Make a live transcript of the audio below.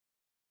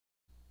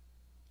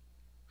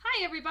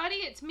Hi everybody,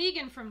 it's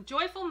Megan from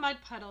Joyful Mud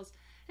Puddles,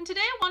 and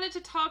today I wanted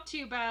to talk to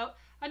you about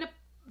a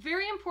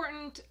very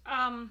important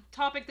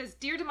topic that's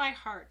dear to my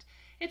heart.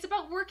 It's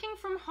about working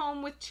from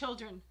home with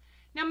children.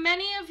 Now,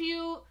 many of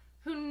you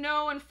who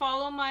know and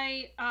follow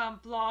my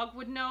blog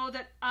would know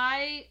that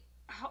I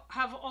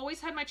have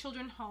always had my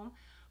children home.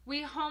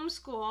 We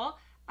homeschool.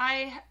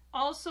 I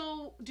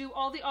also do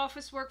all the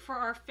office work for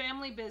our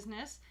family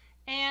business,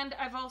 and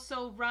I've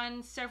also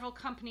run several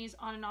companies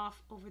on and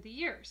off over the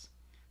years.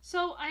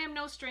 So I am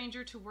no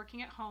stranger to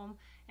working at home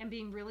and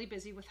being really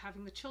busy with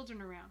having the children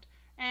around.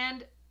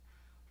 And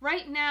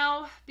right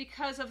now,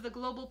 because of the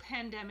global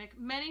pandemic,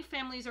 many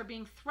families are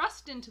being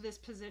thrust into this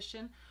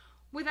position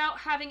without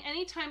having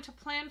any time to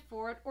plan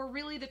for it or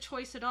really the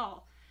choice at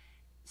all.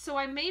 So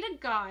I made a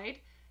guide.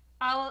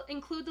 I'll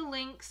include the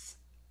links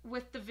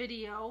with the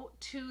video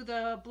to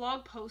the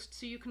blog post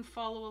so you can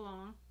follow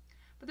along.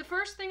 But the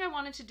first thing I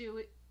wanted to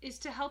do is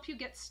to help you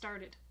get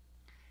started.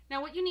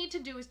 Now, what you need to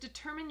do is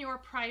determine your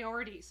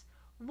priorities.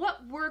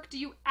 What work do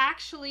you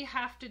actually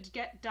have to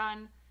get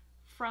done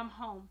from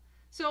home?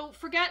 So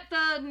forget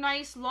the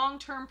nice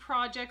long-term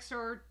projects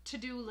or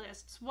to-do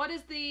lists. What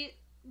is the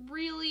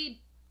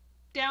really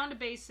down to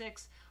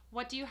basics?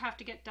 What do you have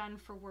to get done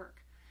for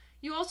work?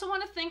 You also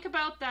want to think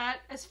about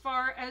that as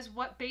far as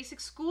what basic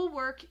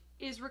schoolwork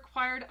is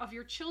required of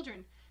your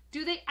children.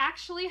 Do they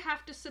actually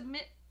have to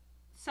submit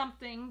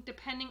something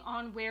depending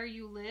on where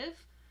you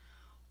live?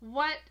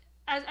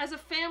 As a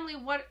family,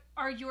 what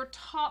are your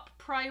top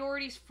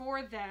priorities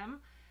for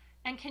them,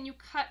 and can you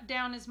cut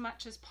down as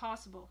much as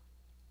possible?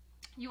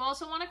 You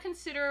also want to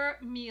consider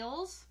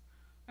meals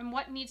and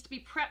what needs to be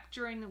prepped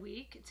during the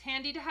week. It's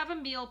handy to have a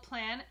meal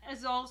plan,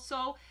 as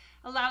also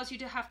allows you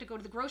to have to go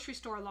to the grocery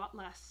store a lot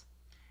less.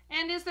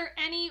 And is there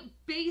any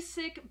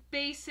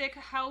basic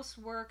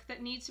housework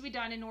that needs to be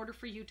done in order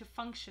for you to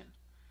function?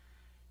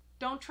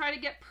 Don't try to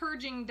get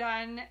purging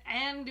done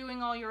and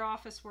doing all your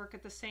office work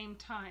at the same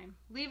time.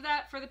 Leave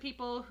that for the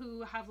people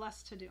who have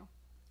less to do.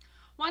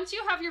 Once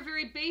you have your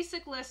very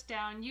basic list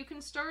down, you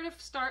can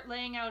start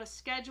laying out a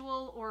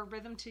schedule or a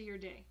rhythm to your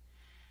day.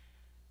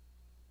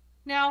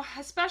 Now,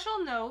 a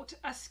special note,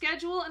 a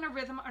schedule and a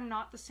rhythm are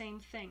not the same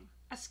thing.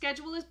 A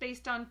schedule is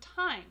based on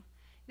time.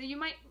 Now, you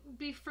might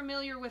be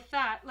familiar with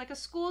that, like a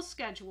school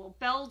schedule.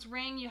 Bells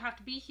ring, you have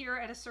to be here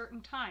at a certain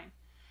time.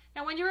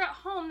 Now, when you're at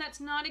home,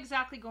 that's not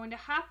exactly going to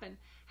happen.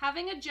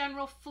 Having a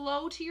general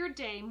flow to your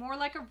day, more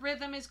like a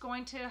rhythm, is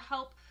going to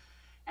help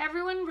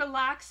everyone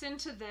relax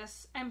into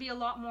this and be a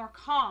lot more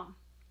calm.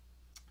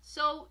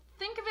 So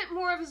think of it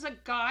more as a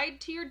guide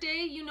to your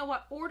day. You know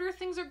what order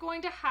things are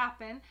going to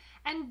happen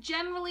and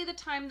generally the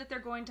time that they're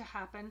going to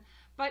happen,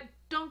 but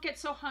don't get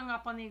so hung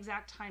up on the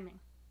exact timing.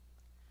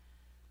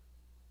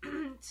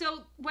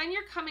 So when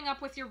you're coming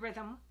up with your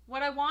rhythm,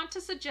 what I want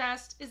to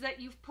suggest is that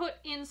you've put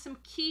in some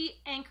key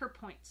anchor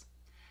points.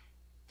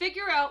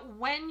 Figure out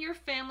when your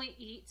family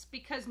eats,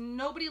 because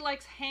nobody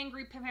likes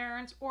hangry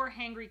parents or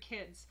hangry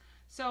kids.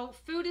 So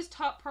food is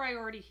top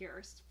priority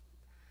here.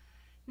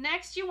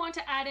 Next, you want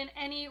to add in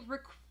any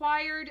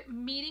required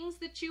meetings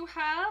that you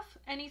have,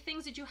 any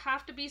things that you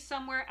have to be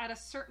somewhere at a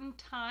certain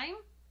time.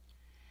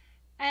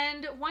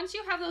 And once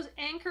you have those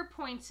anchor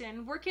points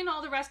in, work in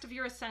all the rest of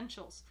your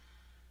essentials.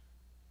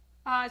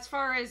 As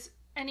far as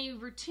any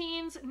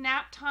routines,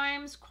 nap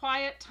times,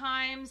 quiet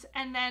times,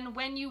 and then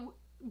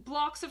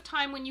blocks of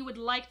time when you would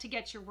like to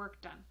get your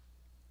work done.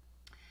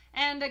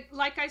 And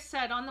like I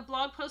said, on the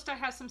blog post, I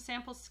have some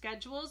sample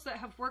schedules that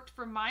have worked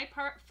for my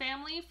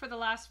family for the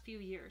last few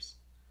years.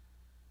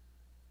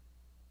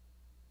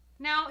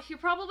 Now, you're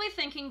probably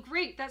thinking,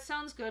 great, that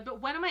sounds good, but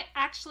when am I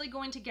actually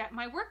going to get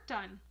my work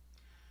done?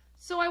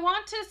 So I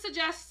want to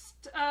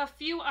suggest a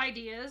few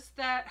ideas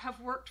that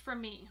have worked for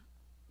me.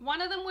 One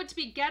of them would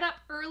be get up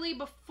early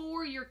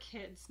before your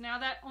kids. Now,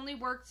 that only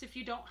works if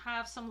you don't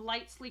have some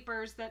light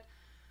sleepers that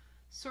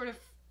sort of,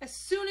 as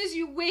soon as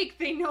you wake,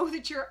 they know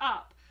that you're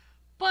up.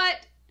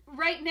 But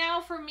right now,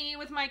 for me,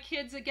 with my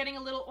kids getting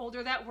a little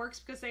older, that works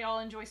because they all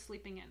enjoy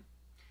sleeping in.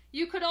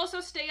 You could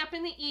also stay up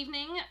in the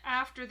evening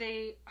after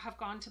they have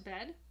gone to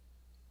bed.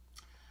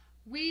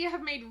 We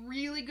have made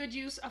really good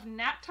use of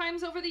nap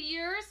times over the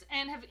years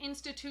and have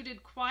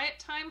instituted quiet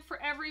time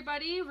for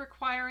everybody,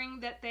 requiring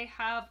that they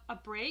have a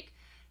break.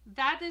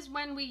 That is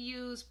when we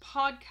use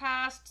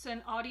podcasts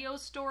and audio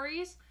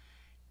stories.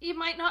 It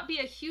might not be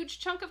a huge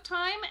chunk of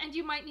time, and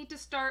you might need to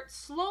start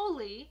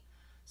slowly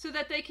so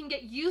that they can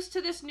get used to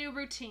this new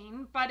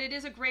routine, but it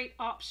is a great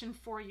option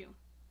for you.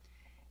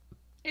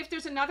 If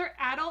there's another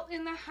adult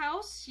in the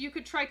house, you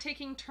could try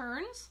taking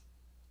turns.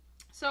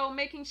 So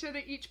making sure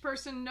that each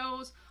person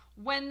knows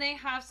when they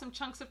have some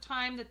chunks of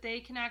time that they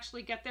can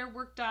actually get their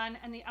work done,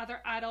 and the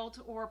other adult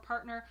or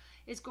partner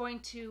is going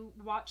to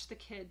watch the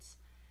kids.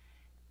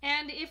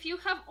 And if you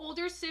have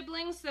older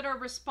siblings that are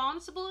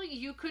responsible,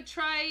 you could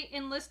try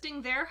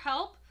enlisting their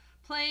help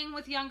playing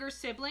with younger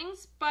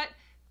siblings. But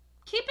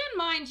keep in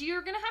mind,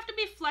 you're going to have to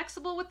be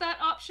flexible with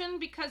that option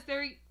because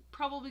they're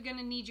probably going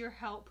to need your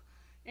help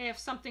if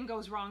something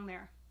goes wrong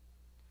there.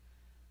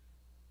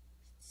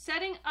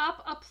 Setting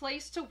up a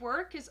place to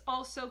work is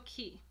also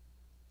key.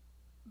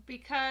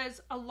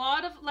 because a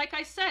lot of, like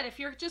I said, if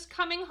you're just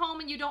coming home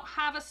and you don't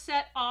have a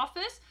set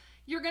office,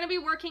 you're going to be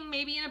working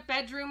maybe in a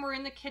bedroom or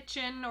in the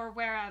kitchen or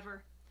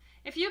wherever.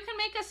 If you can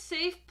make a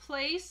safe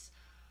place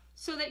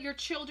so that your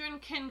children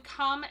can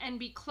come and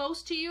be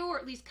close to you, or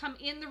at least come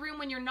in the room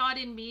when you're not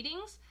in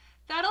meetings,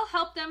 that'll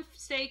help them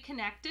stay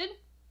connected.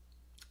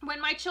 When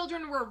my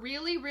children were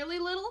really, really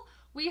little,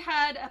 we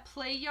had a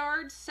play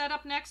yard set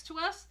up next to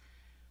us.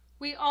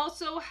 We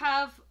also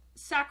have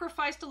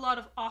sacrificed a lot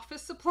of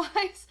office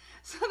supplies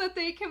so that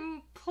they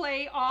can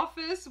play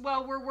office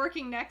while we're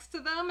working next to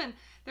them, and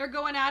they're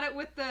going at it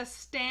with the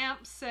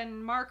stamps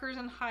and markers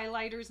and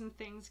highlighters and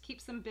things.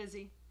 Keeps them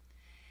busy.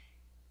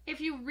 If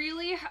you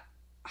really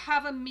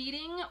have a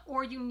meeting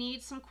or you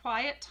need some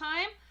quiet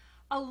time,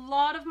 a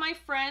lot of my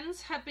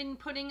friends have been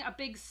putting a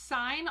big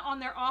sign on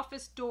their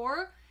office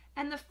door,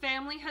 and the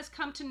family has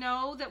come to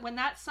know that when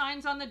that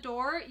sign's on the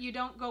door, you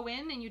don't go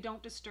in and you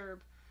don't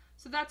disturb.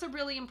 So that's a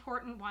really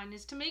important one,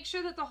 is to make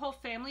sure that the whole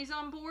family's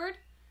on board,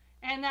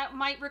 and that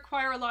might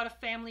require a lot of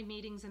family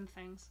meetings and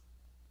things.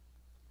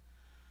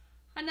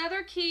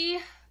 Another key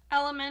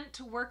element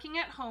to working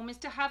at home is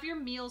to have your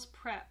meals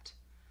prepped.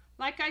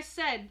 Like I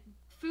said,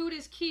 food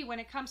is key when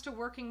it comes to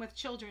working with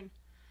children.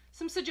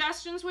 Some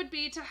suggestions would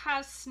be to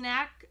have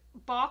snack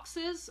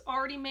boxes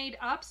already made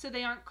up so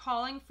they aren't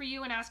calling for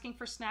you and asking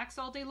for snacks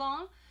all day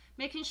long,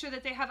 making sure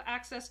that they have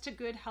access to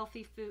good,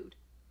 healthy food.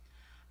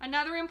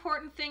 Another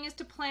important thing is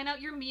to plan out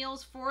your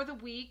meals for the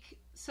week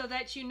so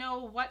that you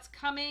know what's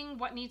coming,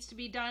 what needs to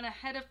be done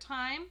ahead of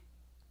time,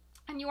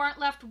 and you aren't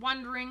left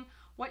wondering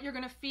what you're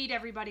going to feed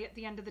everybody at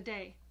the end of the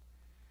day.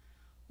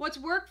 What's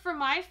worked for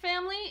my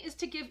family is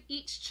to give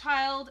each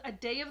child a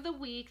day of the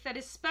week that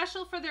is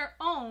special for their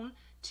own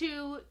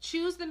to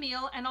choose the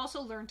meal and also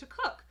learn to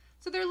cook.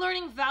 So they're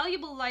learning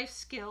valuable life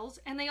skills,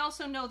 and they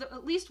also know that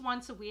at least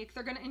once a week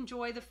they're going to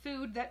enjoy the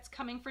food that's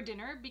coming for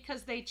dinner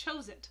because they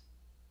chose it.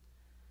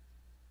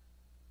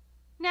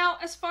 Now,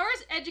 as far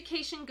as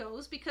education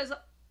goes, because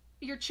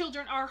your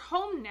children are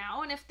home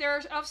now, and if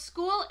they're of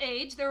school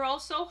age, they're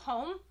also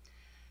home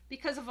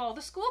because of all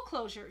the school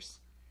closures.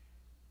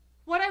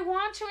 What I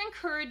want to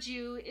encourage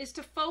you is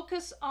to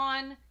focus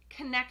on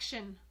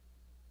connection.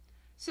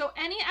 So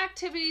any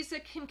activities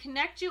that can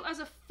connect you as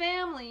a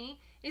family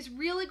is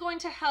really going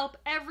to help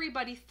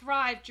everybody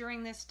thrive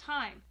during this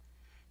time.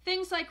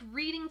 Things like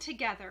reading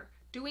together,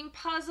 doing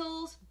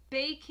puzzles,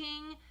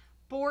 baking,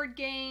 board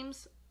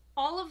games,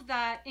 all of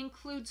that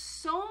includes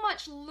so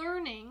much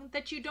learning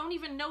that you don't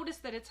even notice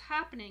that it's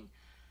happening.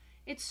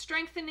 It's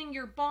strengthening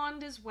your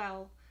bond as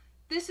well.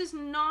 This is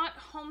not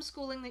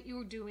homeschooling that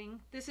you're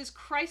doing. This is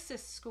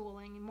crisis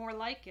schooling, more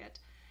like it.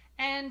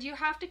 And you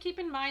have to keep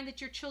in mind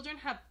that your children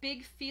have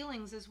big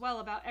feelings as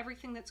well about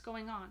everything that's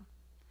going on.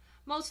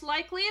 Most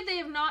likely, they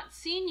have not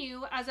seen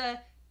you as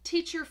a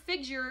teacher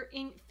figure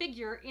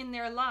in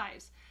their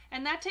lives.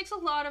 And that takes a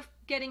lot of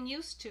getting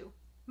used to.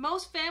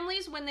 Most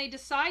families, when they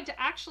decide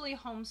to actually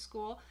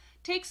homeschool,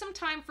 take some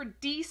time for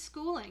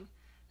deschooling.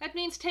 That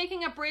means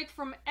taking a break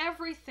from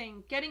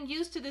everything, getting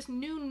used to this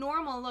new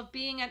normal of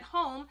being at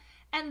home,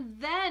 and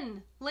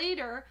then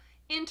later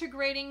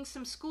integrating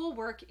some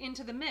schoolwork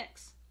into the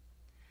mix.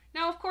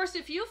 Now, of course,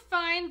 if you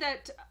find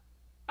that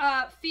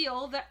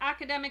feel that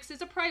academics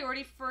is a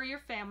priority for your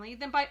family,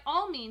 then by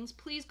all means,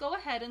 please go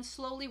ahead and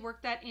slowly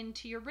work that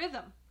into your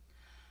rhythm.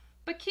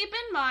 But keep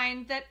in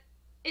mind that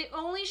it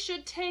only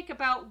should take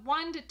about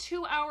 1 to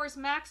 2 hours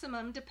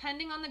maximum,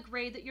 depending on the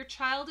grade that your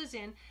child is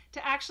in,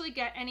 to actually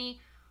get any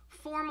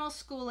formal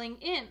schooling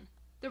in.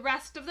 The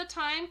rest of the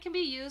time can be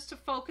used to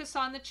focus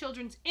on the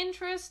children's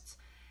interests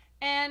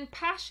and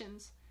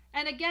passions.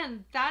 And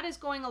again, that is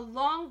going a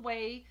long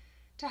way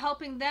to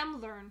helping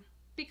them learn.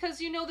 Because,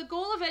 you know, the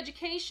goal of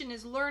education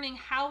is learning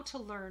how to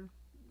learn.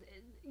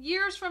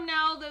 Years from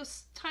now,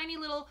 those tiny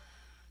little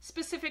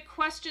specific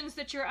questions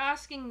that you're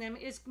asking them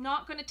is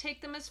not going to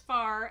take them as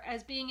far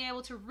as being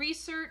able to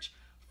research,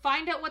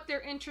 find out what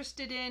they're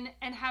interested in,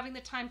 and having the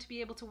time to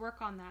be able to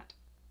work on that.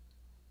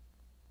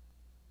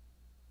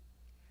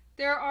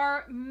 There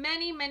are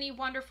many, many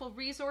wonderful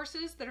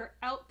resources that are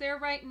out there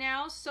right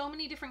now. So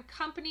many different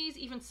companies,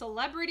 even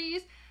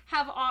celebrities,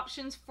 have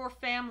options for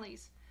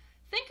families.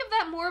 Think of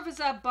that more of as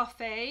a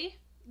buffet,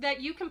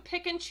 that you can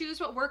pick and choose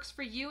what works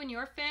for you and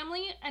your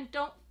family, and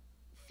don't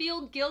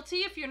feel guilty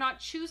if you're not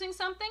choosing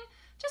something.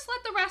 Just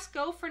let the rest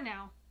go for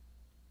now.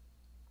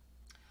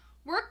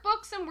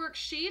 Workbooks and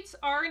worksheets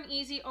are an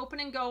easy open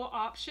and go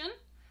option,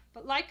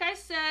 but like I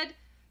said,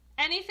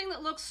 anything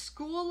that looks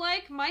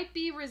school-like might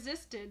be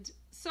resisted.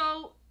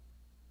 So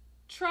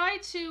try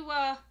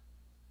to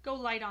go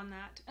light on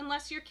that,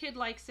 unless your kid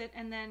likes it,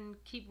 and then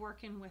keep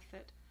working with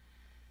it.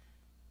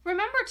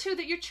 Remember, too,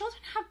 that your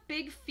children have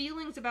big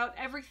feelings about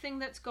everything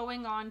that's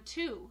going on,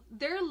 too.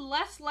 They're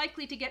less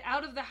likely to get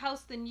out of the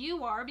house than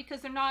you are because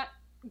they're not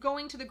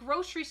going to the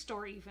grocery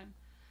store even.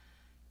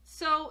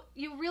 So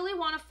you really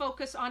want to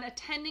focus on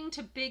attending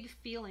to big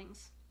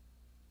feelings.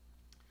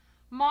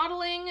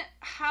 Modeling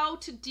how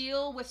to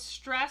deal with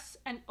stress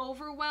and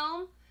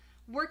overwhelm,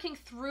 working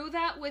through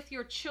that with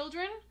your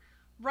children,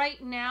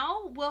 right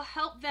now will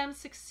help them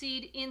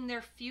succeed in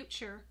their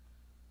future.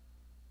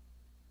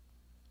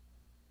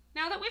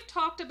 Now that we've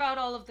talked about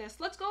all of this,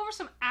 let's go over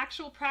some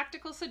actual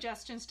practical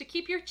suggestions to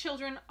keep your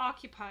children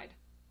occupied.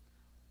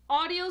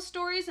 Audio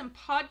stories and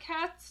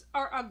podcasts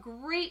are a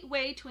great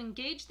way to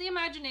engage the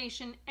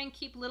imagination and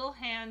keep little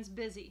hands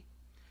busy.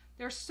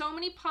 There are so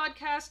many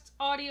podcasts,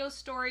 audio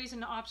stories,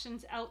 and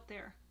options out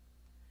there.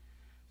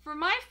 For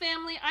my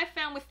family, I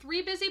found with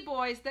 3 busy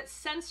boys that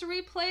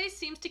sensory play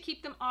seems to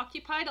keep them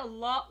occupied a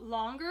lot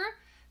longer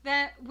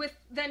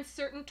than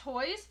certain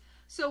toys.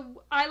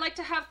 So I like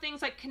to have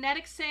things like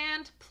kinetic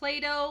sand,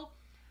 Play-Doh,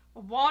 a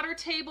water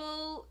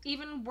table,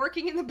 even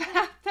working in the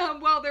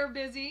bathtub while they're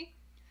busy.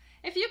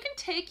 If you can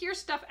take your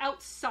stuff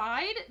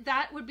outside,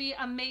 that would be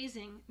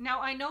amazing.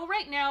 Now, I know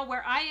right now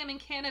where I am in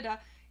Canada,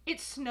 it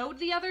snowed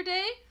the other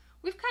day.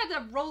 We've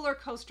got a roller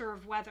coaster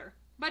of weather.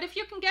 But if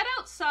you can get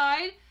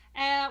outside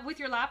with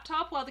your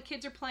laptop while the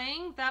kids are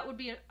playing, that would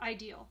be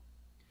ideal.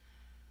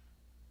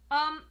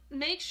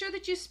 Make sure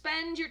that you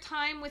spend your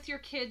time with your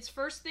kids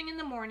first thing in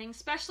the morning,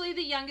 especially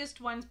the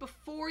youngest ones,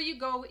 before you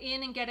go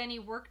in and get any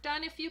work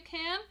done if you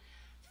can.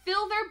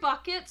 Fill their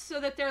buckets so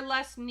that they're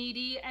less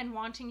needy and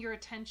wanting your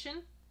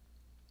attention.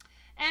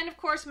 And of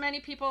course, many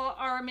people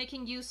are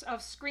making use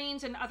of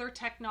screens and other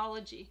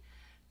technology.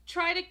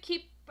 Try to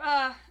keep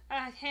a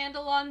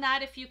handle on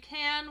that if you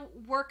can.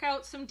 Work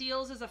out some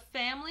deals as a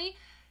family.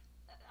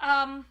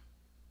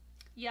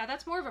 Yeah,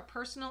 that's more of a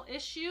personal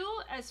issue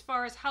as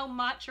far as how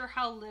much or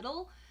how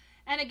little.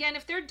 And again,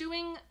 if they're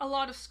doing a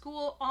lot of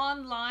school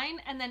online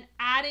and then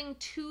adding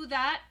to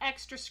that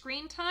extra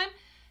screen time,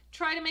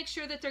 try to make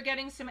sure that they're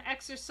getting some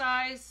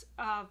exercise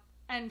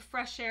and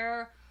fresh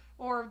air,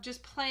 or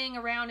just playing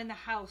around in the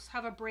house.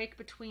 Have a break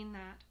between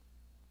that.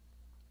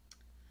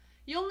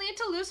 You'll need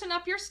to loosen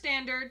up your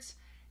standards,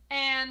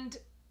 and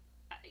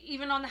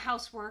even on the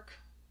housework.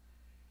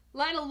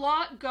 Let a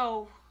lot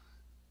go.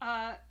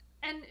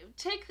 And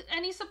take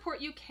any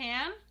support you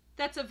can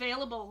that's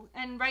available.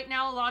 And right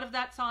now, a lot of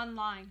that's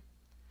online.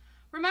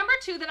 Remember,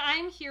 too, that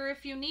I'm here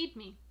if you need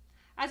me.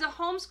 As a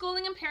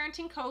homeschooling and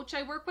parenting coach,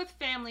 I work with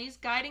families,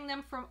 guiding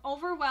them from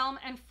overwhelmed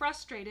and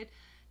frustrated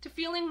to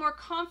feeling more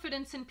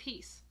confidence and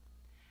peace.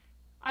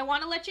 I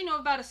want to let you know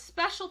about a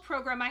special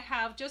program I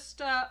have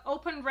just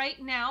open right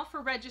now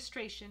for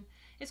registration.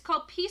 It's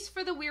called Peace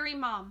for the Weary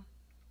Mom.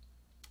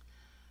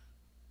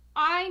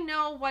 I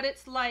know what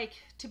it's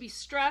like to be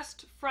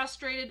stressed,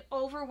 frustrated,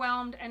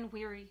 overwhelmed, and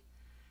weary.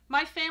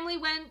 My family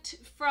went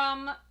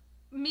from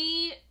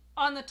me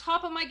on the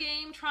top of my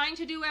game, trying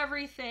to do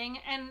everything,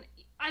 and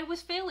I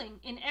was failing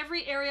in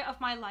every area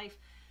of my life.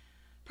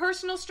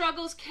 Personal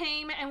struggles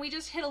came, and we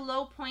just hit a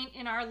low point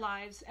in our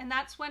lives, and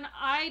that's when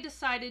I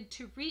decided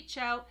to reach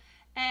out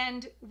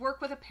and work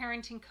with a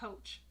parenting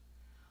coach.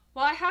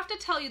 Well, I have to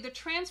tell you, the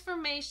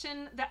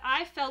transformation that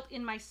I felt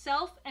in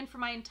myself and for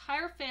my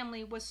entire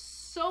family was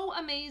so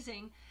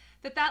amazing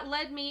that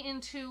led me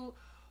into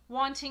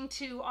wanting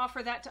to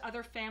offer that to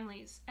other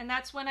families. And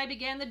that's when I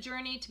began the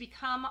journey to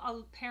become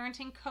a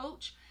parenting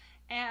coach,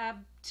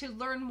 to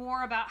learn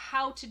more about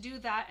how to do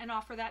that and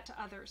offer that to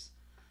others.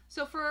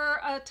 So for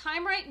a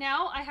time right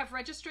now, I have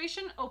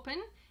registration open.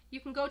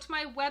 You can go to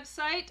my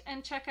website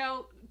and check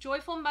out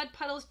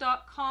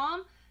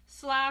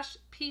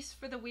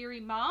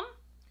joyfulmudpuddles.com/peaceforthewearymom.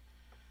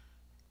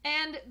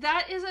 And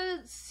that is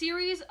a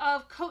series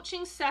of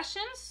coaching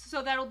sessions.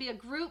 So that'll be a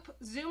group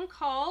Zoom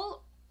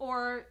call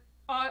or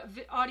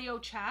audio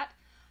chat.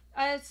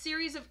 A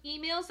series of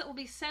emails that will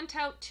be sent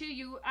out to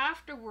you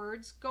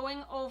afterwards,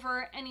 going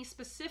over any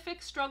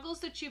specific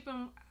struggles that you've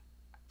been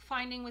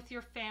finding with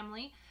your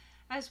family,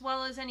 as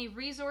well as any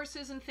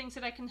resources and things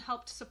that I can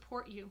help to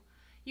support you.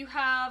 You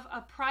have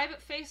a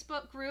private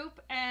Facebook group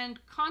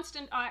and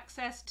constant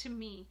access to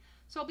me.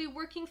 So I'll be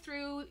working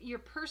through your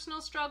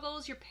personal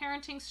struggles, your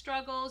parenting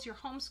struggles, your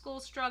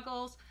homeschool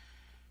struggles,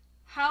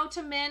 how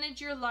to manage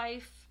your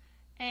life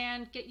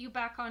and get you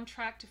back on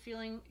track to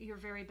feeling your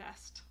very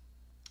best.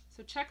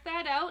 So check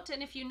that out,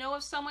 and if you know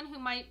of someone who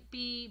might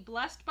be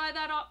blessed by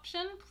that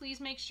option,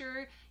 please make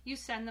sure you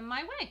send them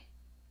my way.